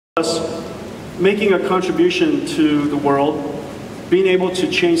making a contribution to the world, being able to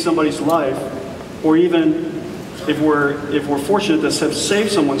change somebody's life, or even if we're fortunate to have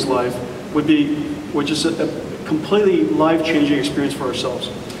saved someone's life, would just a completely life-changing experience for ourselves.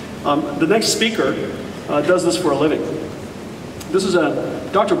 The next speaker does this for a living. This is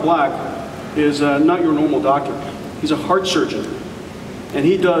Dr. Black is not your normal doctor. He's a heart surgeon, and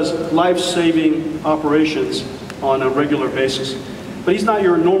he does life-saving operations on a regular basis. But he's not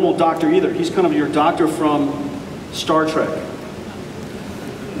your normal doctor either. He's kind of your doctor from Star Trek.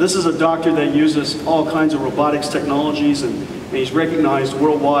 This is a doctor that uses all kinds of robotics technologies, and he's recognized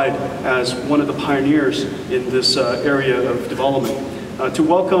worldwide as one of the pioneers in this area of development. Let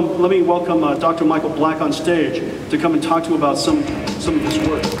me welcome Dr. Michael Black on stage to come and talk to you about some of his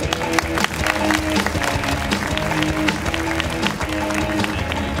work.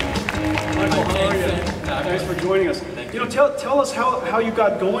 Michael, how are you? Thanks for joining us. You know, tell us how you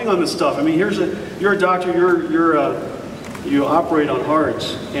got going on this stuff. I mean, you're a doctor. You operate on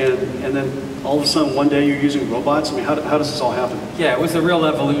hearts, and then all of a sudden one day you're using robots. I mean, how does this all happen? Yeah, it was a real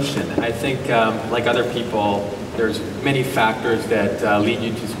evolution. I think, like other people, there's many factors that lead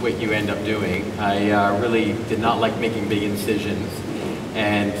you to what you end up doing. I really did not like making big incisions,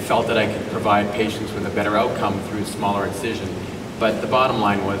 and felt that I could provide patients with a better outcome through smaller incision. But the bottom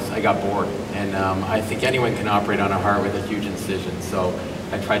line was I got bored, and I think anyone can operate on a heart with a huge incision. So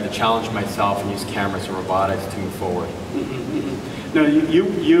I tried to challenge myself and use cameras and robotics to move forward. Now,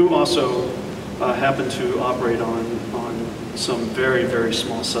 you also happen to operate on some very, very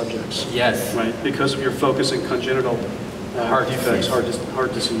small subjects. Yes. Right? Because of your focus in congenital heart defects,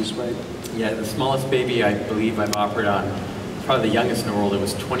 heart disease, right? Yeah, the smallest baby I believe I've operated on, probably the youngest in the world, it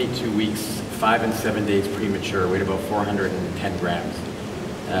was 22 weeks, 5 and 7 days premature, weighed about 410 grams.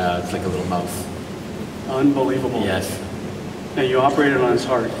 It's like a little mouse. Unbelievable. Yes. And you operated on his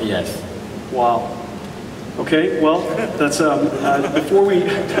heart? Yes. Wow. Okay, well, that's, before we,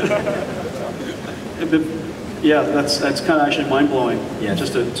 yeah, that's kind of actually mind-blowing, yes.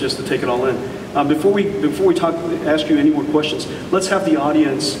 just to take it all in. Before we ask you any more questions, let's have the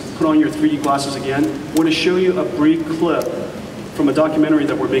audience put on your 3D glasses again. We're going to show you a brief clip from a documentary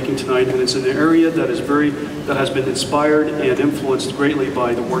that we're making tonight, and it's in an area that has been inspired and influenced greatly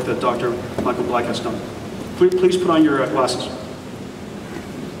by the work that Dr. Michael Black has done. Please put on your glasses.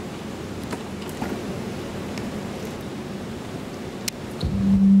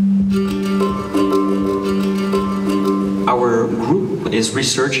 Our group is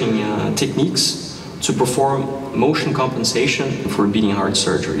researching techniques to perform motion compensation for beating heart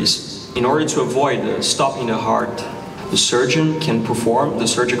surgeries. In order to avoid stopping the heart, the surgeon can perform the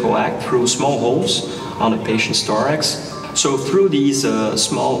surgical act through small holes on the patient's thorax. So through these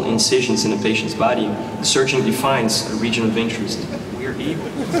small incisions in the patient's body, the surgeon defines a region of interest. We're able.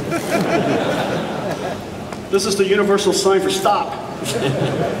 This is the universal sign for stop.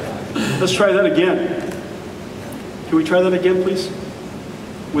 Let's try that again. Can we try that again, please?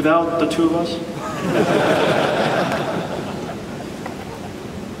 Without the two of us?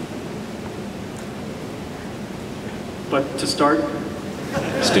 But to start?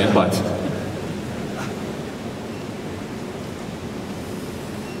 Stand by.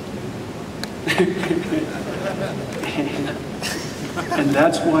 And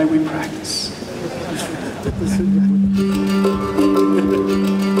that's why we practice.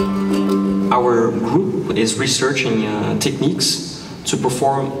 Our group is researching techniques to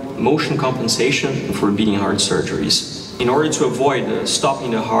perform motion compensation for beating heart surgeries. In order to avoid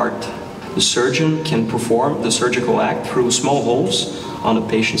stopping the heart, the surgeon can perform the surgical act through small holes on the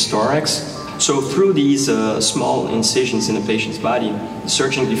patient's thorax. So through these small incisions in the patient's body, the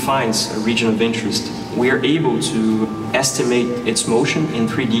surgeon defines a region of interest. We are able to estimate its motion in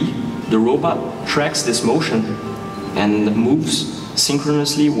 3D. The robot tracks this motion and moves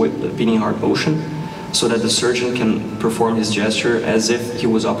synchronously with the beating heart motion so that the surgeon can perform his gesture as if he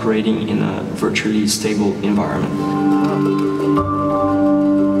was operating in a virtually stable environment.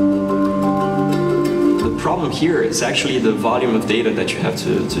 The problem here is actually the volume of data that you have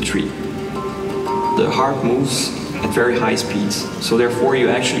to treat. The heart moves at very high speeds, so therefore you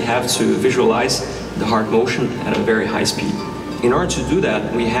actually have to visualize the heart motion at a very high speed. In order to do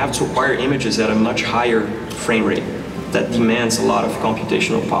that, we have to acquire images at a much higher frame rate that demands a lot of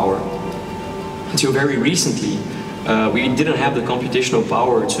computational power. Until very recently, we didn't have the computational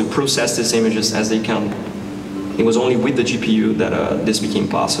power to process these images as they come. It was only with the GPU that this became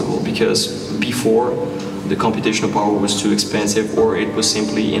possible, because before the computational power was too expensive, or it was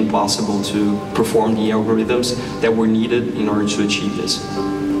simply impossible to perform the algorithms that were needed in order to achieve this.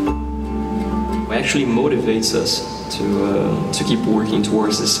 We actually motivates us to keep working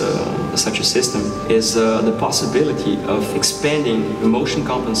towards this, such a system is the possibility of expanding motion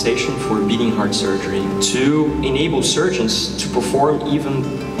compensation for beating heart surgery to enable surgeons to perform even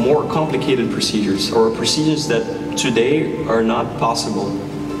more complicated procedures or procedures that today are not possible.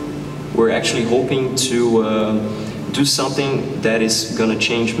 We're actually hoping to do something that is going to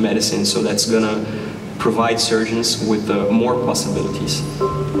change medicine, so that's going to provide surgeons with more possibilities.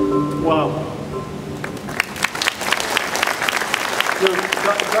 Wow.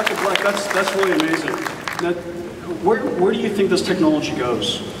 Dr. Black, that's really amazing. Now, where do you think this technology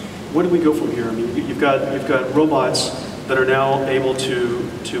goes? Where do we go from here? I mean, you've got robots that are now able to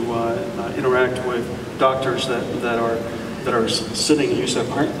interact with doctors that are sitting, you said,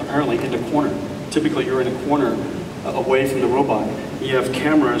 apparently in the corner. Typically, you're in a corner away from the robot. You have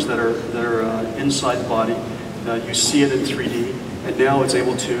cameras that are inside the body. You see it in 3D, and now it's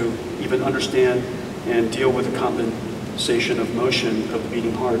able to even understand and deal with the compensation of motion of the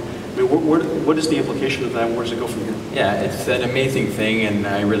beating heart. I mean, what is the implication of that, and where does it go from here? Yeah, it's an amazing thing, and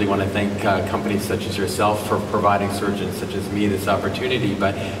I really want to thank companies such as yourself for providing surgeons such as me this opportunity.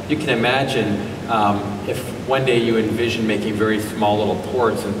 But you can imagine if one day you envision making very small little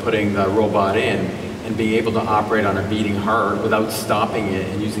ports and putting the robot in, and being able to operate on a beating heart without stopping it,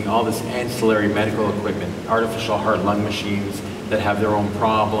 and using all this ancillary medical equipment, artificial heart-lung machines that have their own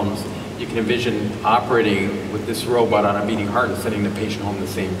problems. You can envision operating with this robot on a beating heart and sending the patient home the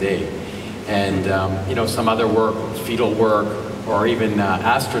same day. And you know, some other work, fetal work, or even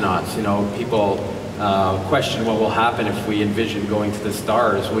astronauts, you know, people question what will happen if we envision going to the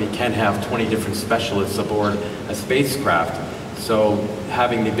stars. We can have 20 different specialists aboard a spacecraft. So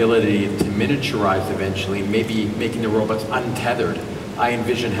having the ability to miniaturize eventually, maybe making the robots untethered. I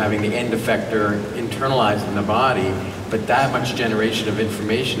envision having the end effector internalized in the body, but that much generation of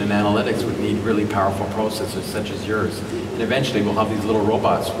information and analytics would need really powerful processors such as yours. And eventually we'll have these little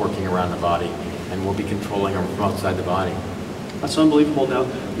robots working around the body, and we'll be controlling them from outside the body. That's unbelievable.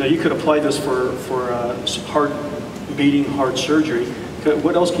 Now you could apply this for beating heart surgery.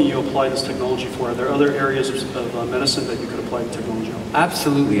 What else can you apply this technology for? Are there other areas of medicine that you could apply the technology on?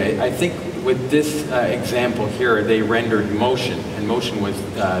 Absolutely. I think with this example here, they rendered motion, and motion was,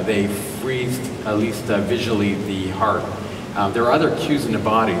 they freezed, at least visually, the heart. There are other cues in the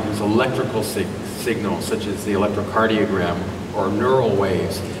body. There's electrical signals, such as the electrocardiogram, or neural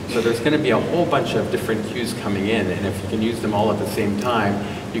waves. So there's going to be a whole bunch of different cues coming in, and if you can use them all at the same time,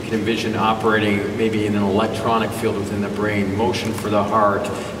 you can envision operating maybe in an electronic field within the brain, motion for the heart,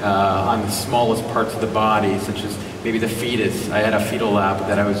 on the smallest parts of the body, such as maybe the fetus. I had a fetal lab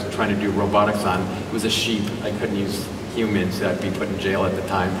that I was trying to do robotics on. It was a sheep. I couldn't use humans. I'd be put in jail at the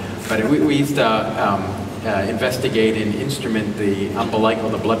time. But we used to investigate and instrument the umbilical,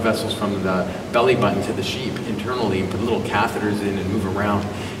 the blood vessels from the belly button to the sheep internally, and put little catheters in and move around.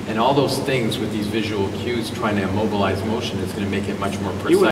 And all those things with these visual cues trying to immobilize motion is going to make it much more precise.